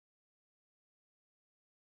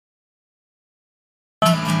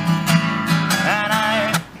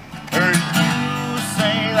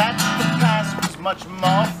much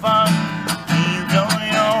more fun. You go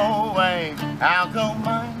your way, I'll go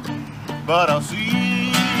mine, but I'll see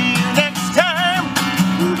you next time.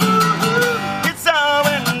 It's all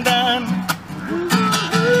been done.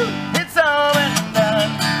 It's all been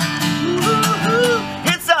done.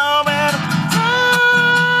 It's all been done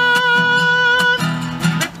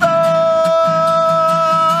before.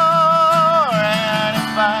 And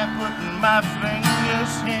if I put my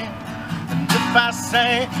fingers here, and if I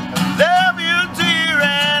say I love you dear,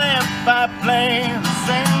 and if I play the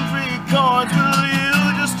same three chords with you,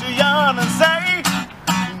 just to yawn and say,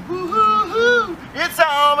 woo-hoo-hoo, it's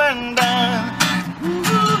all been done.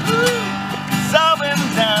 It's all been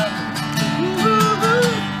done.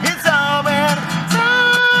 It's all been done.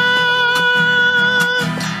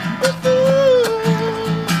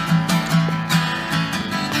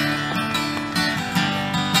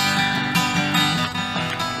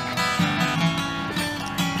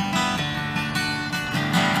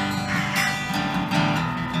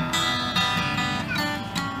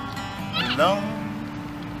 Alone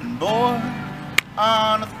and bored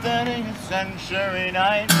on a 30th century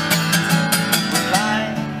night, will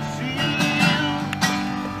I see you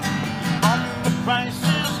on The Price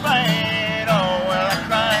is Right? Oh, will I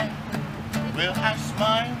cry? Will I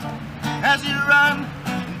smile as you run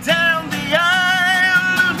down the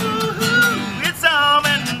aisle? Ooh, it's all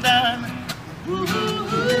been done. Ooh,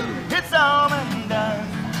 it's all been done.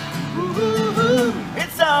 Ooh,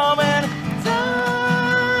 it's all been done.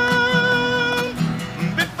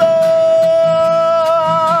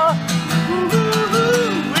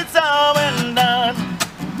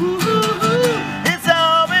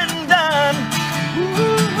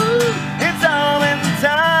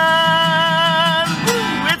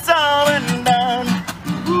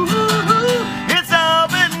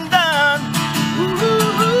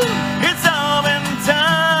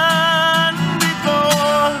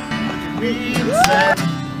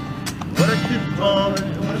 What a good boy,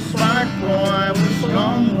 what a smart boy, what a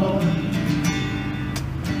strong boy.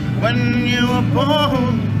 When you were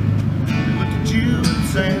born, what did you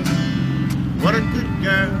say? What a good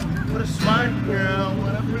girl, what a smart girl,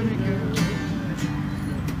 what a pretty girl.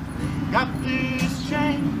 Got these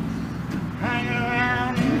chains hanging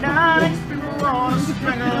around and nice. People want to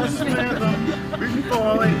strangle us with them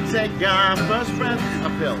before we take our first breath.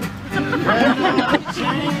 Uphill.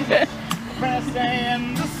 Press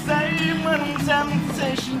and the same when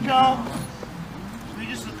temptation calls, we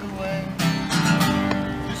just look away.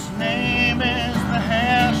 This name is the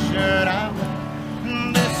hair shirt I wear,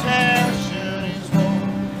 and this hair shirt is warm.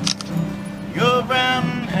 Your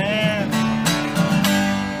brown hair.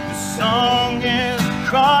 This song is the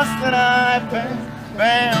cross that I bear.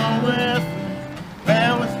 Bear with me,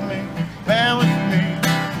 bear with me, bear with me.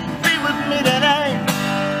 Be with me tonight.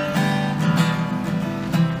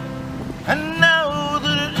 I know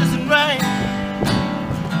that it isn't right.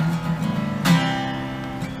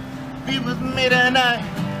 Be with me tonight.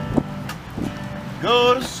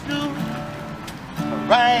 Go to school,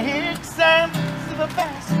 write exams, if I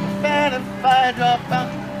pass, bad if I drop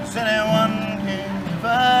out, does anyone care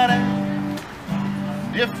about it?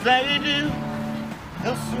 If they do,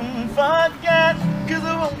 they'll soon forget, 'cause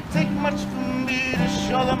it won't take much for me to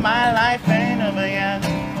show them my life ain't over yet.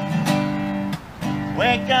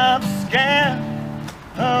 Wake up scared,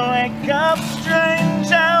 oh, wake up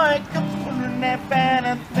strange. I wake up wondering if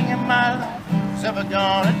anything in my life is ever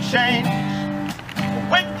gonna change.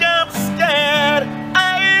 Wake up scared,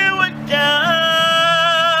 I wake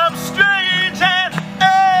up strange, and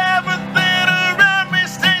everything around me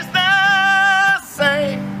stays the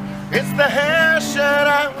same. It's the hair shirt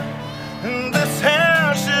I wear, and this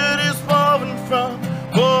hair shirt is woven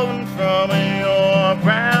from your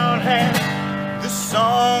brown hair. This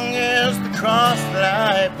song is the cross that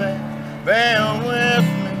I bear. Bear with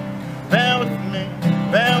me, bear with me,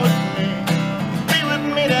 bear with me. Be with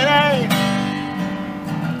me tonight.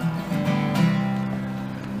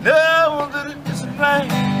 Know that it isn't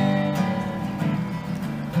right.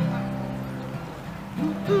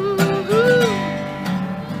 Ooh.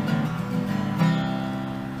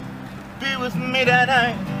 Be with me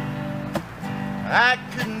tonight. I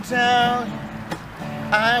couldn't tell you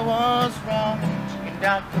I was wrong. Chicken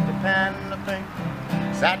doctor, the pen and the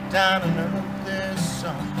paper, sat down and wrote this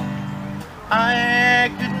song. I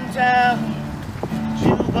couldn't tell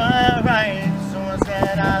you were right, so I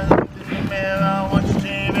said I looked in the mirror, watched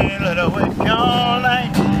TV, let her wake all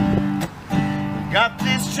night. Got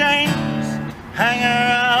these chains hanging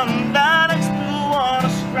around, our next people want to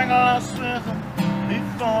strangle us with them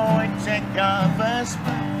before we take our first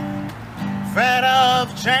breath. Afraid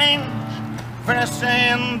of change,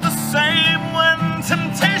 finishing the same when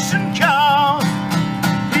temptation calls.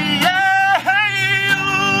 Yeah,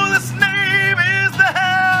 oh, this name is the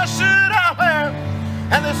hair shirt I wear,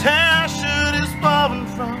 and this hair shirt is woven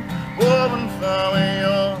from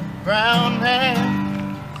your brown hair.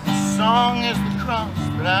 The song is the cross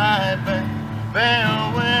that I bear. Bear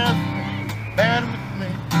with me, bear with me,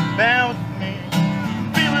 bear with me.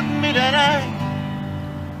 Be with me tonight.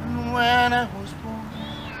 And when I was born,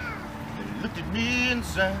 they looked at me and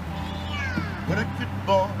said, what a good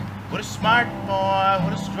boy, what a smart boy,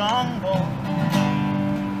 what a strong boy.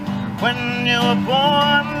 When you were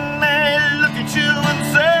born, they looked at you and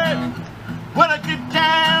said, what a good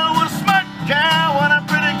gal, what a smart gal, what a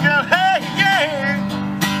pretty girl. Hey, yeah.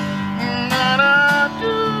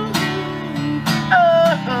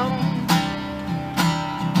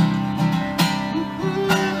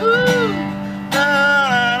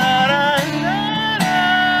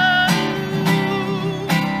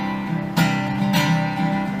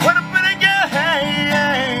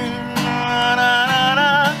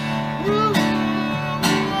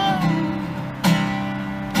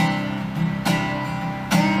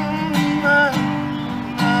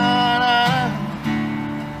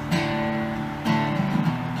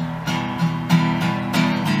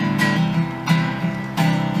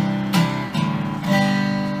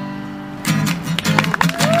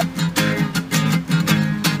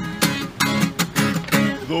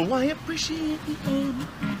 Though I appreciate the aim,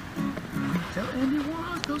 tell Andy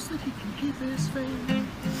Warhol that he can keep his fame.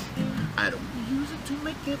 I don't use it to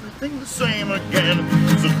make everything the same again.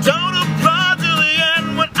 So don't applaud to the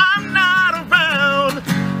end when I'm not around.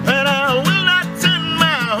 And I will not turn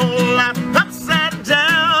my whole life upside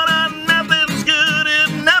down. And nothing's good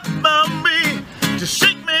enough for me to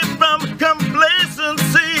shake me from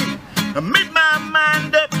complacency. I made my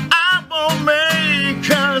mind up, I won't make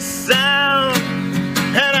a sound.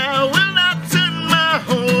 And I will not turn my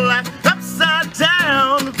whole life upside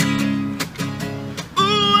down.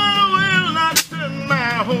 Ooh, I will not turn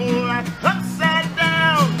my whole life upside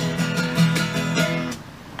down.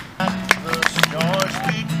 At the store,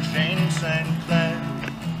 sweet Jane St. Clair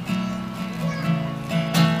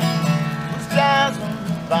was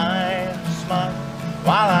dazzled by her smile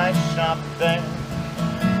while I shopped there.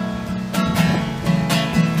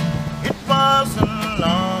 It wasn't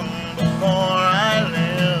long before I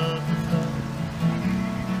lived with her.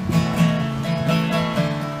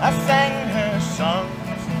 I sang her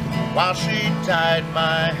songs while she tied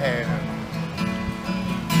my hair.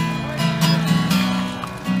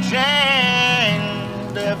 Jane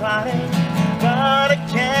divided, but I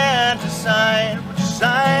can't decide which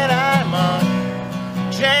side I'm on.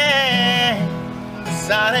 Jane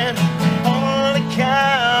decided only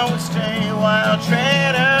cow would stay while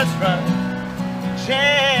traitors run.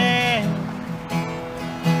 Jane,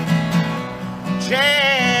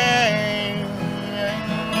 Jane,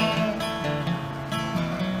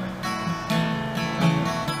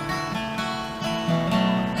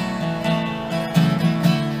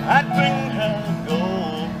 I'd bring her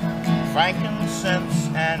gold, frankincense,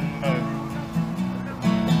 and myrrh.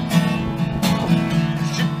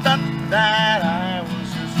 She thought that I was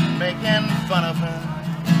just making fun of her.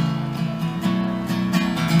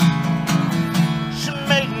 She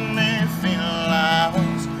made me feel I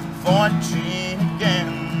was 14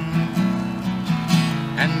 again.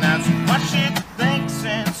 And that's why she thinks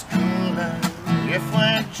it's cooler if we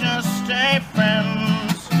just stay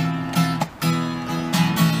friends.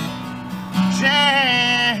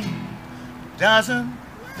 Jane doesn't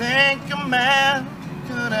think a man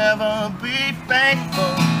could ever be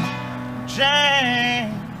faithful.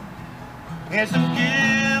 Jane isn't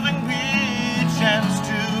giving me a chance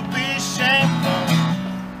to be shameful.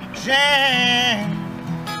 Jane,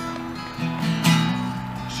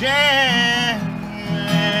 Jane,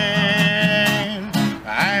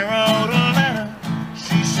 I wrote a letter,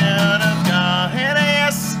 she should have got it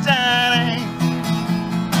yesterday.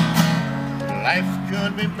 Life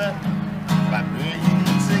could be better by being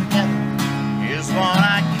together, is what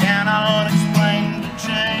I cannot explain to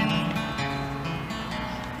Jane.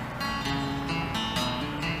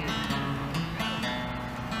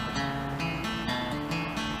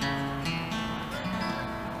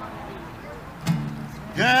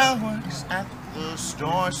 Girl works at the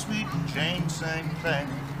store, sweet Jane St. Clair.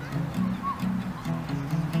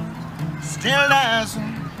 Still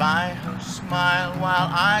dazzled by her smile while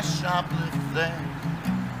I shoplift there.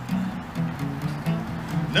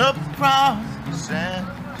 No promises,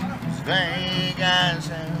 as vague as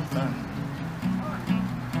heaven.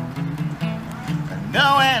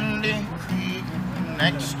 No Andy Krieger,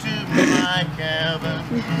 next to my cabin.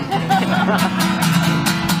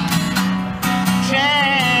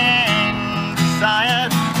 Chained,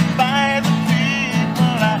 desired by the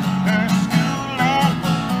people at her school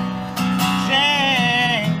level.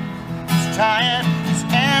 Chained, tired as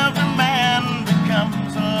every man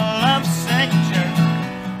becomes a lovesick jerk.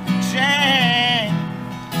 Chained,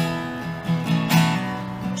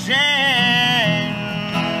 Jane,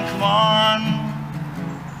 come on.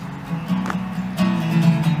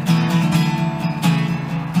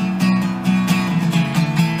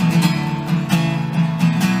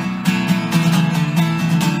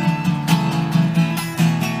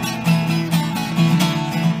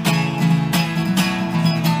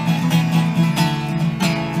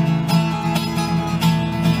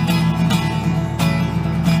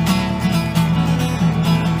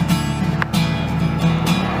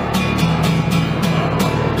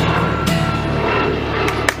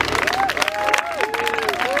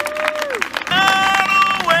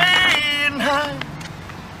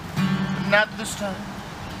 Not this time.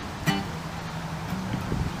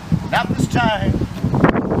 Not this time.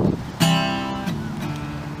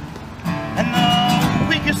 And the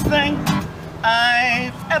weakest thing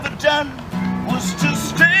I've ever done was to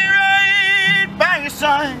stay right by your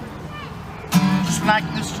side, just like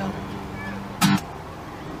this time.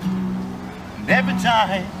 And every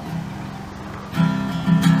time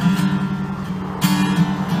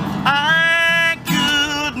I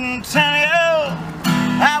couldn't tell you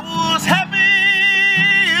I was happy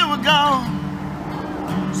you were gone,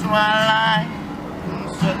 so I lied and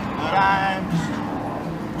said that I wished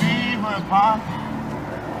we were apart.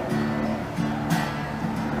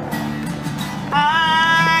 I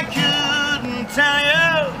couldn't tell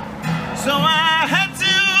you, so I had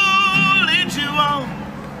to lead you on,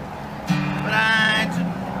 but I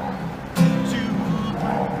didn't to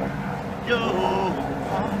break your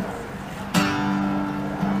heart.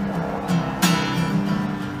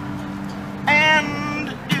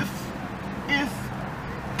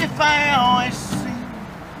 If I always seem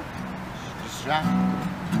distracted,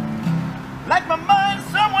 like my mind's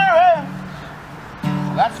somewhere else,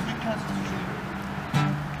 that's because it's true.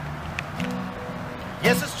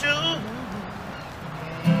 Yes, it's true.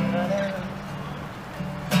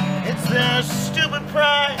 It's their stupid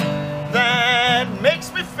pride that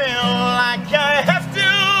makes me feel like I have to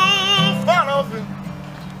follow through,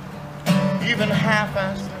 even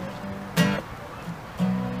half-assed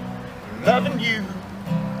loving you.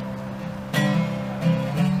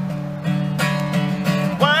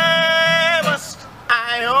 Why must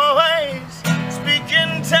I always speak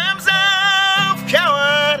in terms of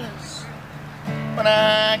cowardice, when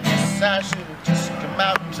I guess I should have just come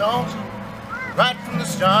out and told you right from the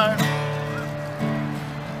start?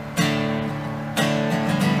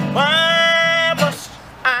 Why must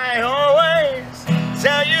I always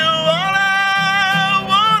tell you all I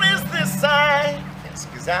want is this side? It's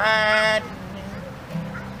 'cause I didn't mean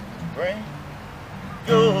to break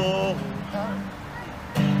your heart.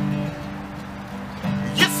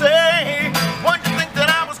 You say, what'd you think that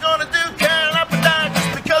I was gonna do, carrying up and down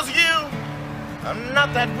just because of you? I'm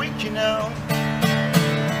not that weak, you know.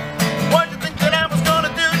 What'd you think that I was gonna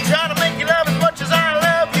do, try to make you love as much as I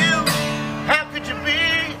love you? How could you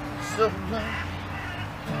be so blind?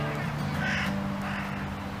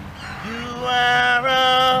 You are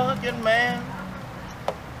a good man.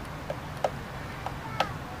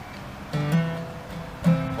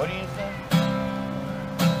 What do you think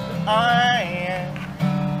that I am?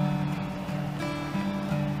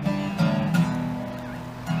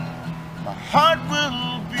 My heart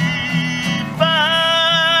will be fine.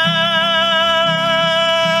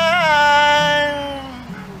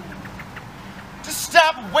 Just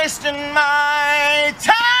stop wasting my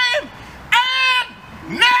time, and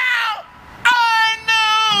now I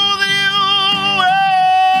know that you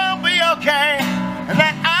will be okay, and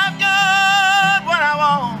that I've got what I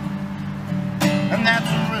want, and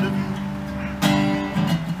that's rid of you.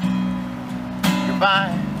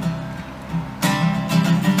 Goodbye.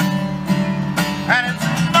 And it's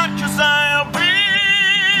not 'cause I'll be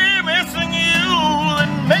missing you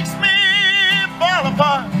that makes me fall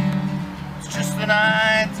apart. It's just that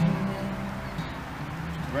I didn't mean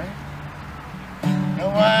to break. No,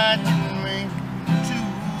 I didn't mean to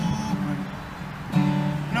break.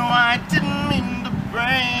 No, I didn't mean to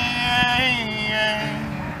break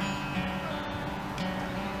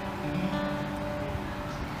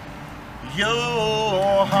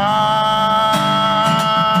your heart.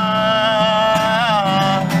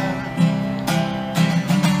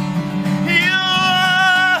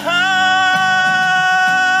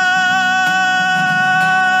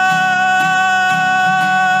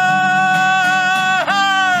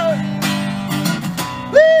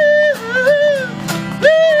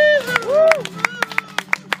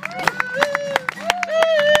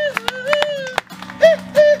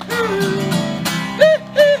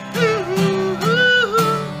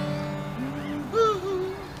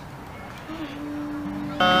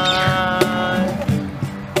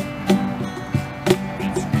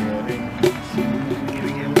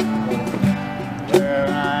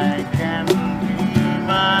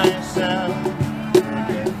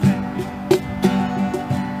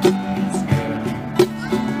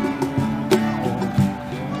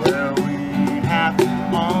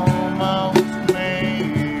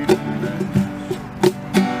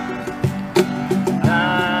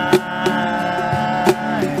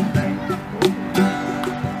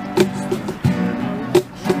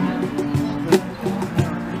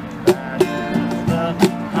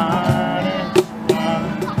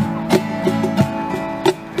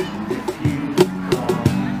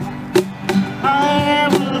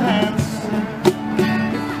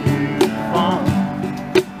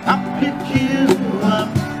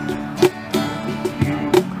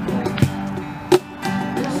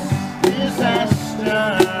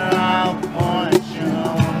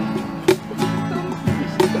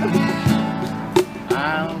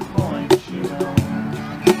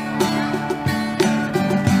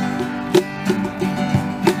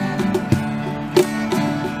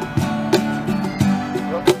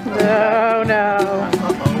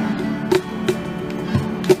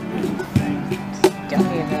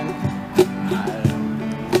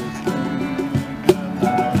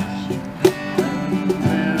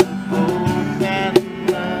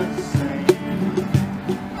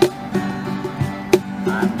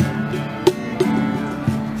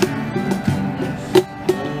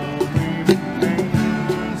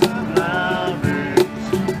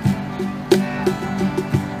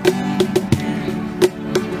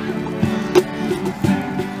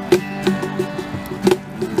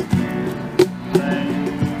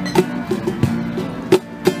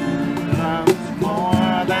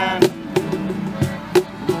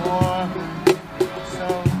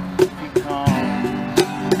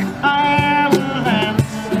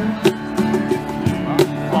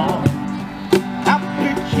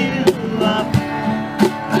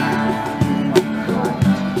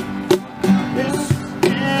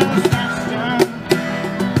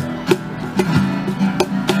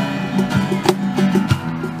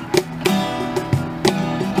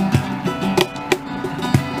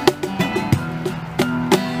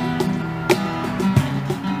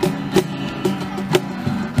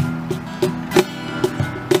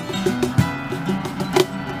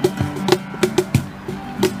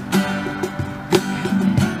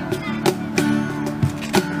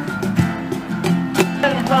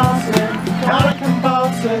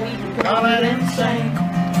 useless, call it insane.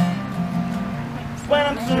 When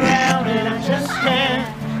I'm surrounded, I just can't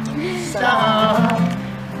stop.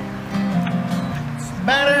 It's a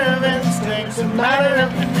matter of instinct, a matter of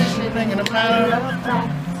conditioning, and a matter of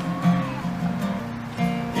fact.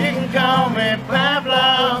 You can call me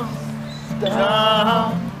Pablo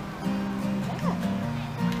Star.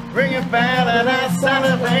 Ring a bell and I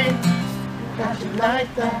salivate. Got you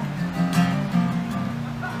like that.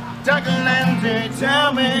 Duck and Andy,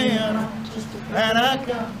 tell me you're not just a better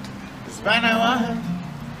girl. Right now I'm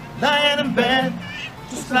lying in bed,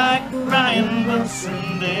 just like Brian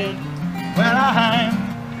Wilson did. Well, I'm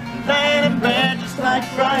lying in bed, just like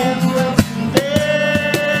Brian Wilson did.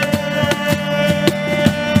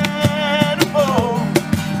 Oh.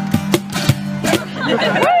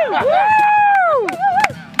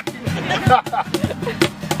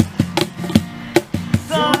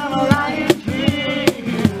 So I'm lying here,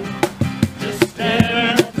 just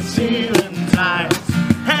staring at the ceiling tiles.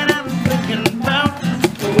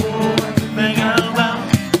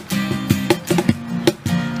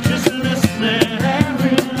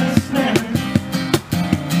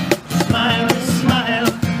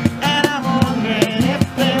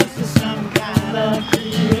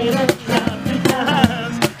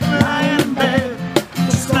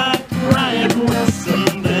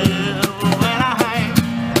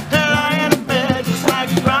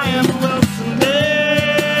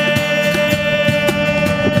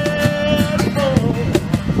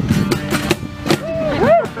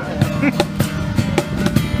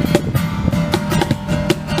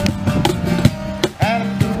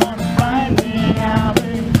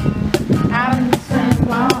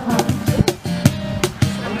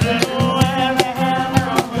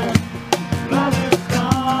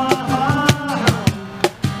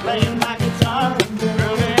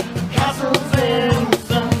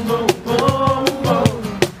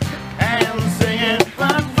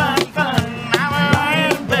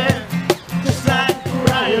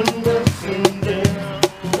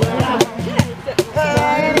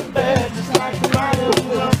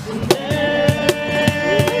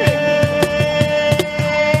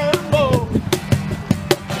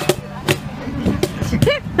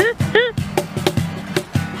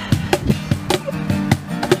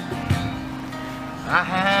 I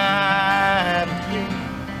had a dream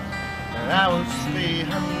that I was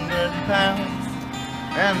 300 pounds,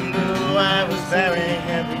 and though I was very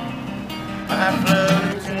heavy, I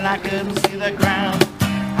floated till I couldn't see the ground.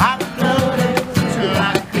 I floated till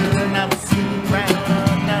I could never see the ground.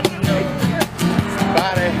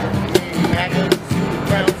 Somebody help me, I couldn't see the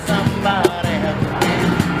ground. Somebody help me, I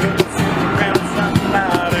couldn't see the ground.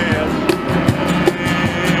 Somebody help me.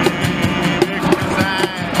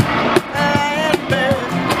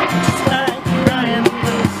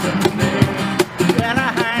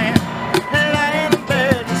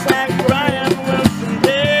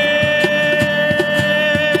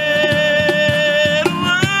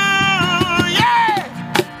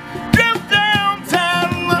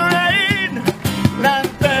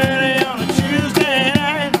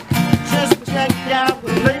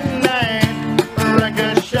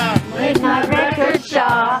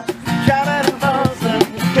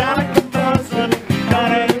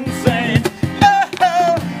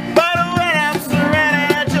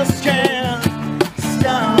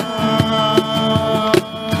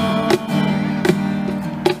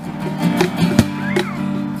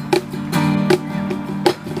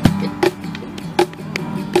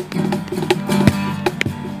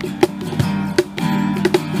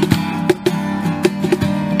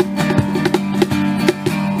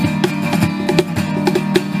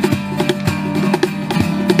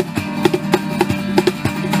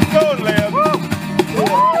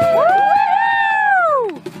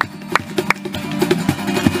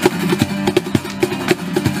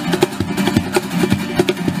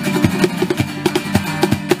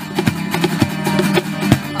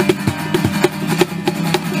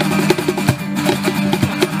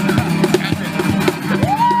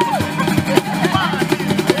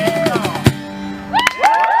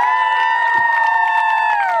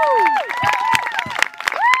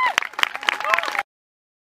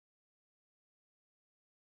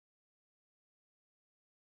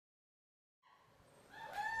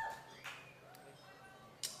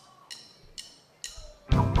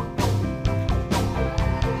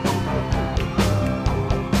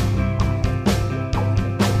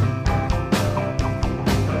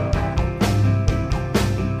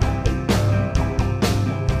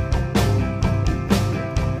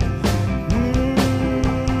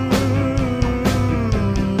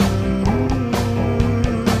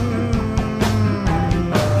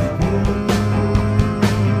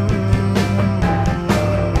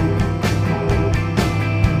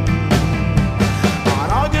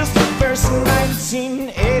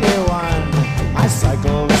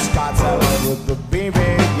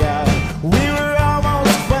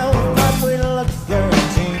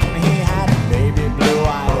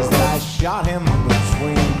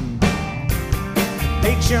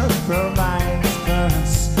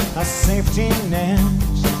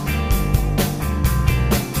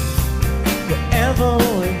 whatever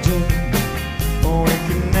we do, we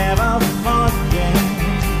can never forget.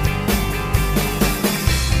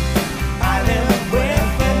 I live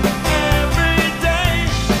with it every day,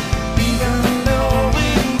 even though we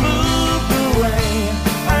moved away.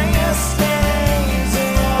 Our yesterdays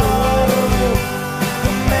are all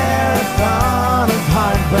a marathon of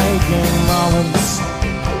heartbreaking moments.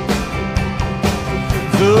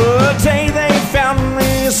 The day they found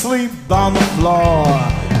me asleep on the floor,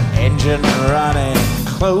 engine running,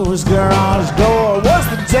 closed garage door, was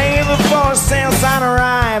the day the for sale sign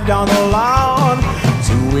arrived on the lawn.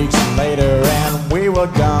 2 weeks later and we were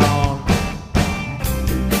gone.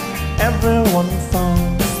 Everyone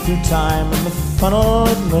falls through time and the funnel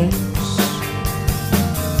it makes.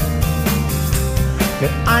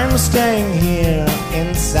 Yet I'm staying here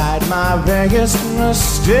inside my biggest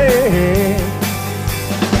mistake.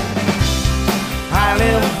 I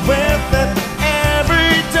live with it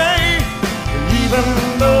every day, even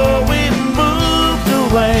though we moved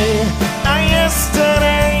away. Our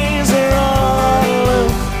yesterdays are all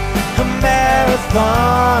a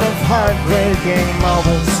marathon of heartbreaking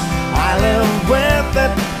moments. I live with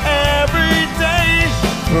it every day,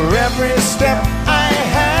 for every step I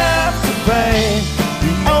have to pay.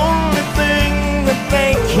 The only thing that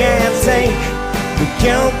they can't take, the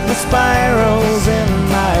guilt that spirals in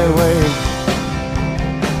my wake.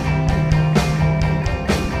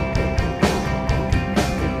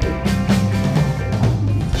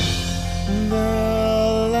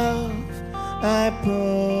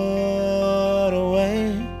 Put away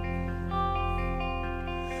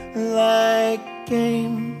like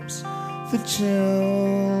games the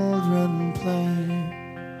children play.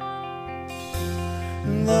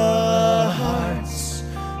 The hearts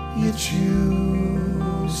you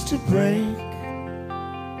choose to break,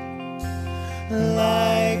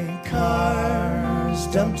 like cars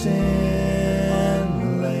dumped in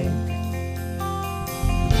the lake.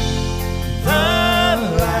 The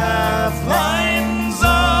lifelines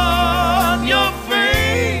on your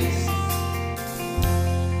face,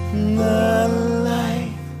 the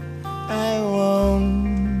life I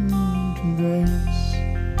won't embrace,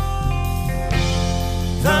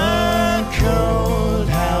 the cold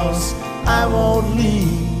house I won't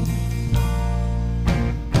leave,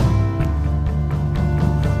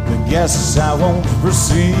 the guests I won't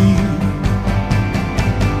receive.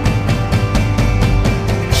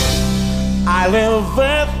 I live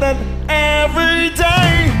with it every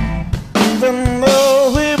day, even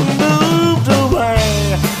though we moved away.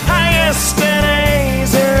 Our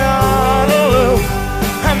yesterdays are all aloof,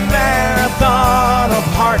 a marathon of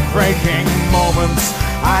heartbreaking moments.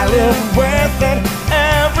 I live with it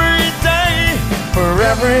every day, for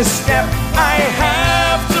every step I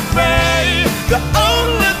have to pay. The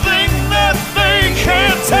only thing that they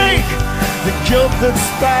can't take, the guilt that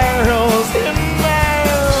spirals in my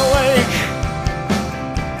wake.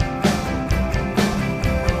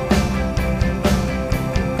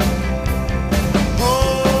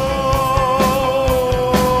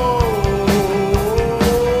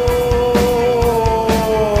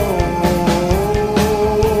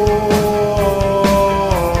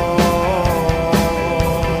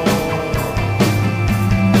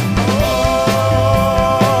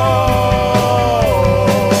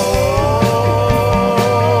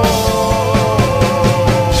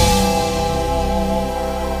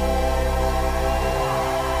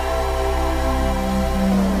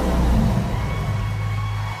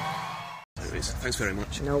 Thanks very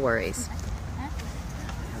much. No worries.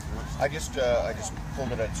 I just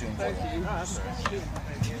pulled it out tune for you.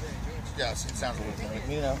 Yes, it sounds a little bit,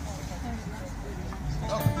 you know.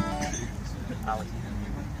 Oh. Ali.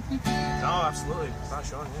 No, absolutely. Not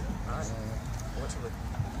Sean, yeah. All right.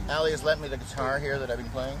 Ali has lent me the guitar here that I've been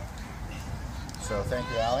playing. So thank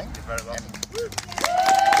you, Ali. You're very welcome.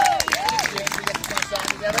 We get to sing a song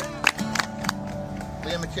together.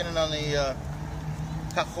 Liam McKinnon on the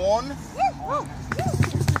cajon,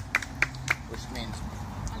 which means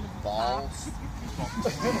balls.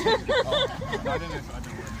 I didn't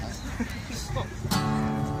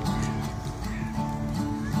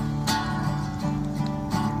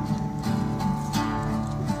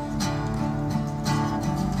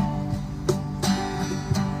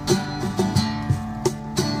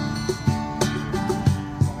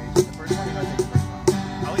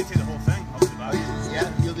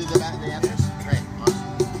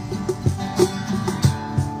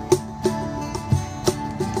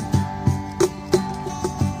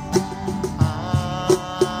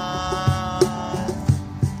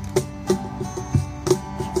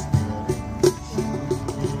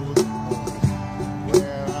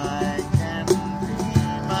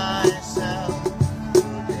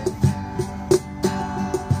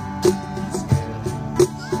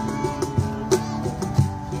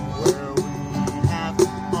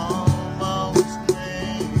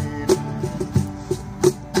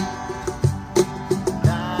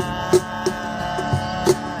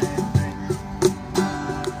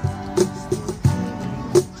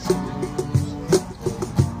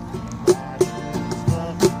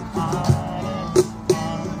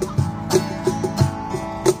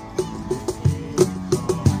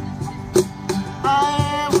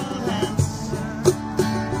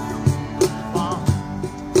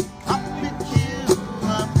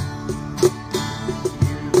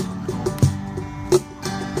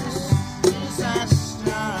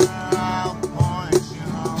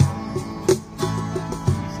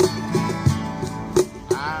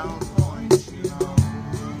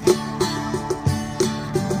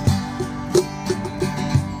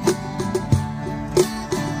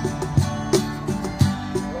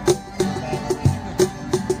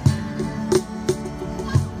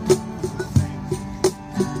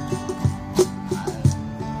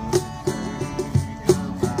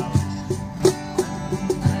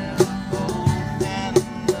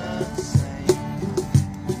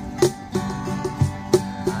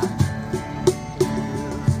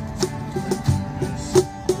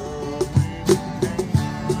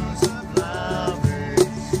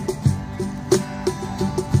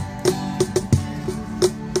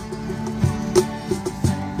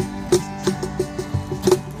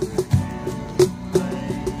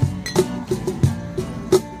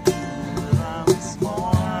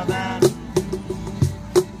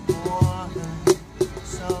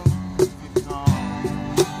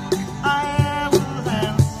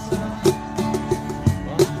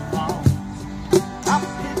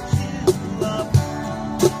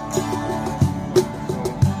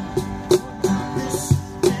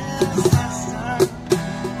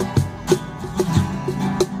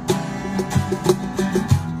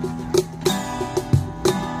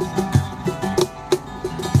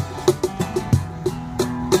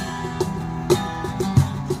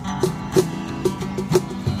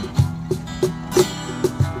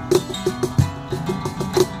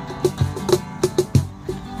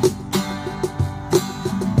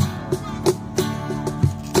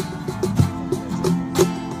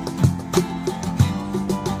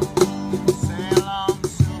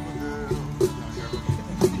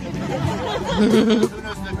Who knows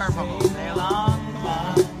the car bubble? Sail on the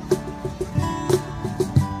line.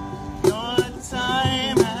 Your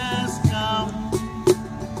time has come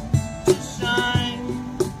to shine.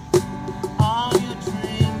 All your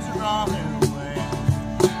dreams are on their way.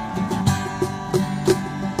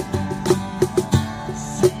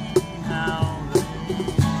 See how they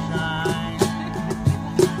shine.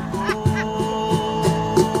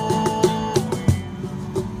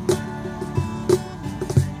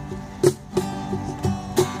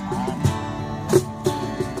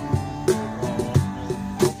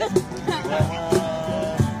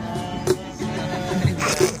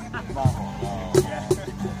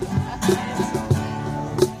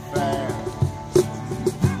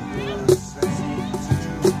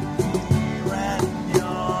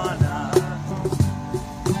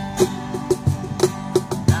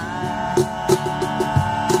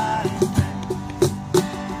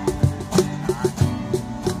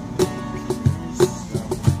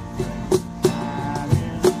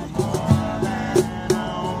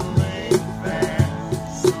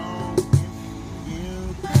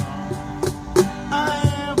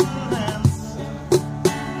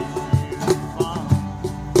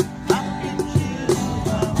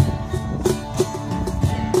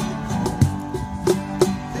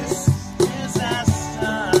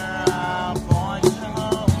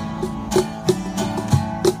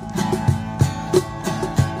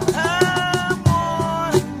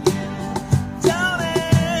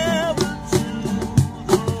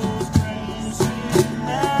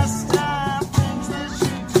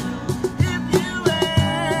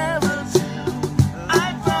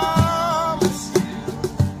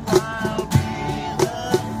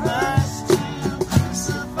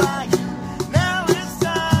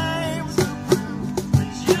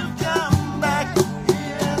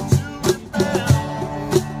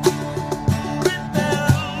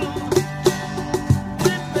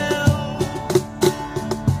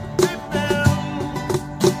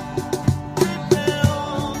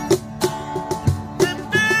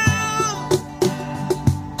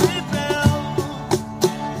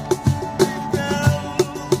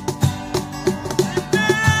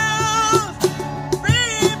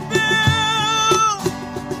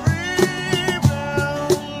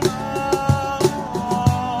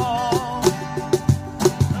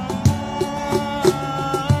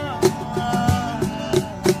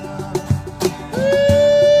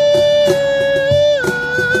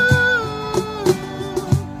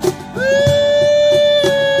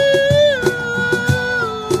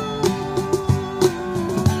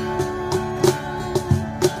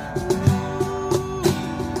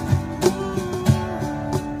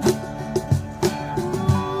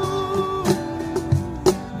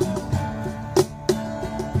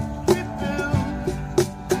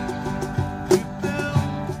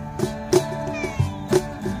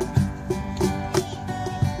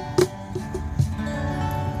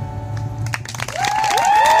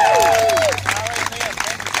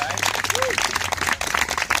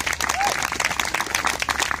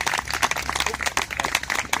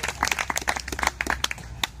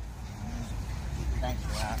 Thanks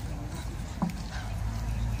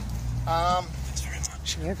very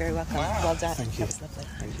much. You're very welcome. Wow. Well done. Thank you. That was lovely.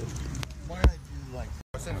 Thank you. Why don't I do like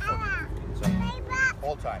so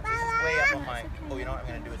hold time. This is way up on my. Oh, you know what I'm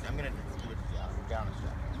gonna do is I'm gonna do it down a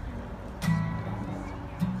step.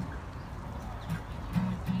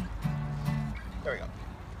 There we go.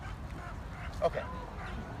 Okay.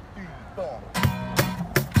 Boom.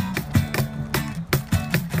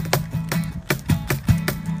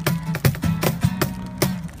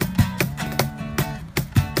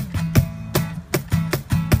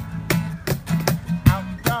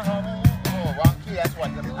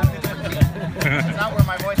 It's not where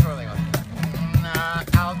my voice really goes.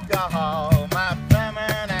 Alcohol, my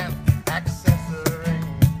feminine accessory.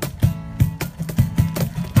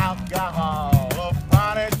 Alcohol, a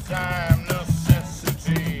party time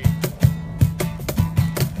necessity.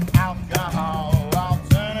 Alcohol,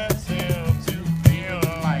 alternative to feel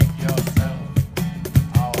like yourself.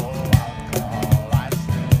 Oh, alcohol, I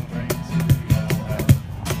still bring to your health.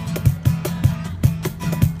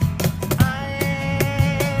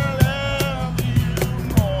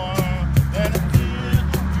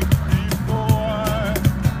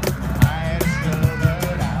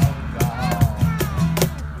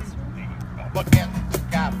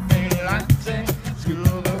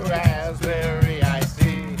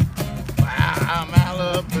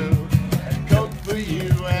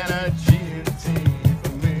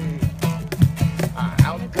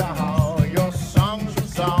 Alcohol, your songs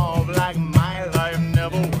resolve like my life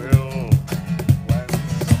never will. When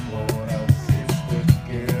someone else is to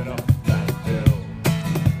get up that bill.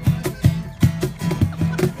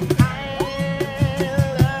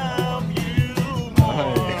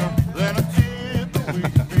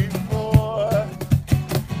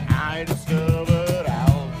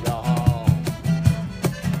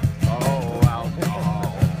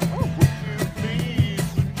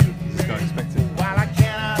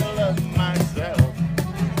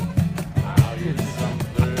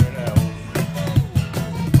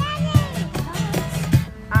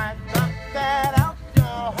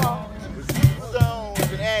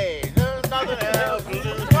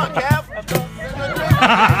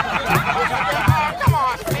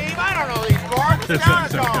 This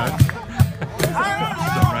Sounds so good.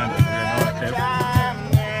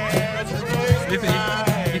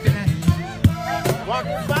 Walk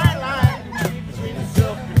the fine line between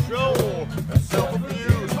self-control and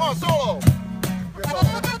self-abuse. Come on, solo.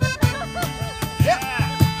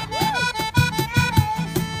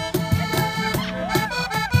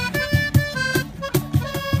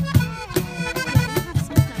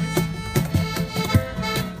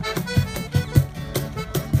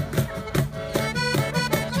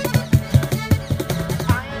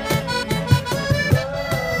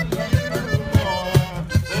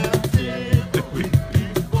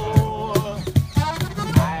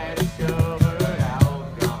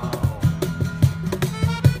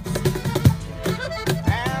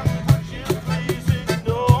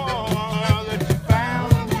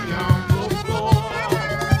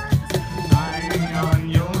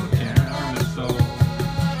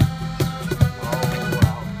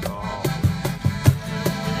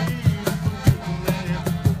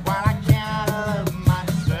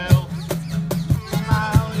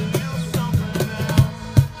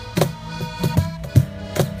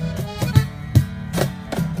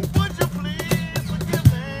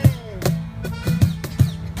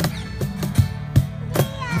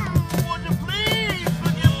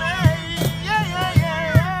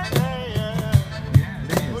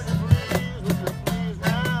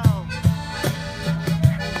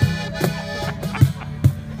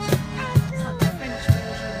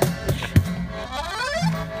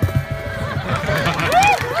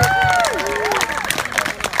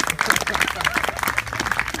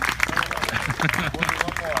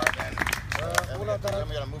 Then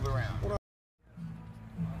we gotta move it around.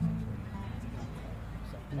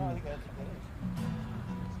 I think that's good.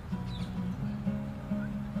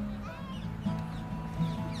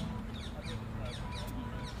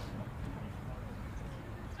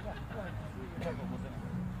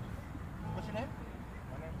 What's your name?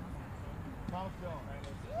 My name is Thomas Jones.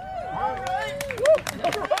 All right.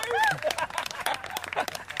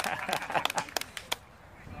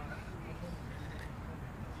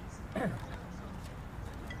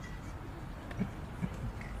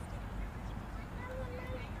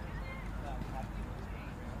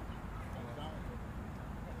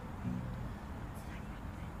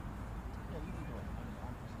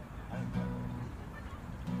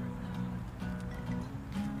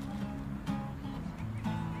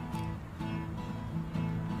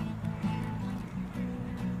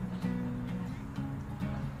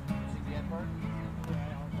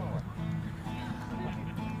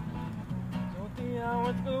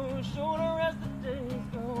 Hours go shorter as the days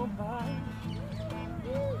go by.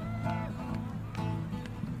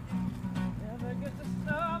 Never get to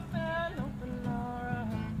stop and open our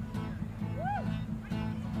eyes.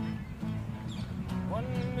 1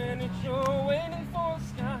 minute you're waiting for the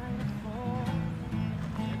sky to fall.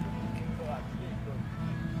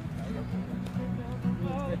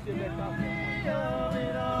 Beauty of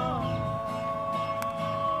it all.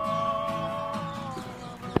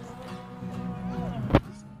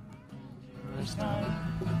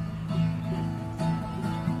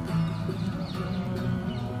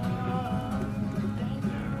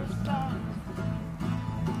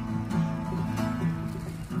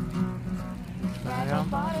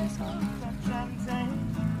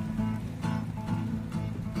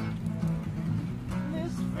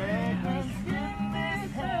 This fragrance in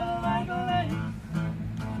this hell like a lake.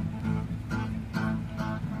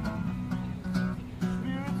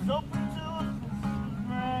 Spirits open to a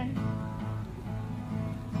rain.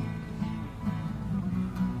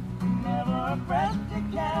 Never a breath you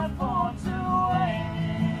can't afford to wait.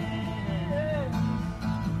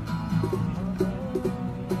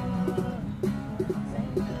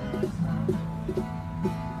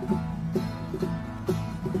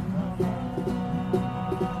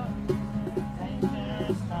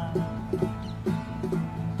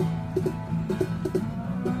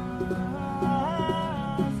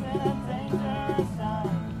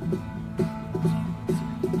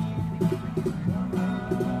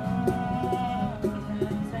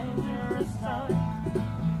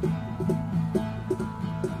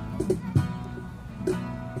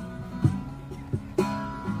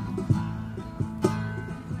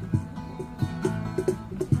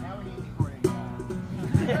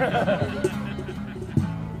 Yeah.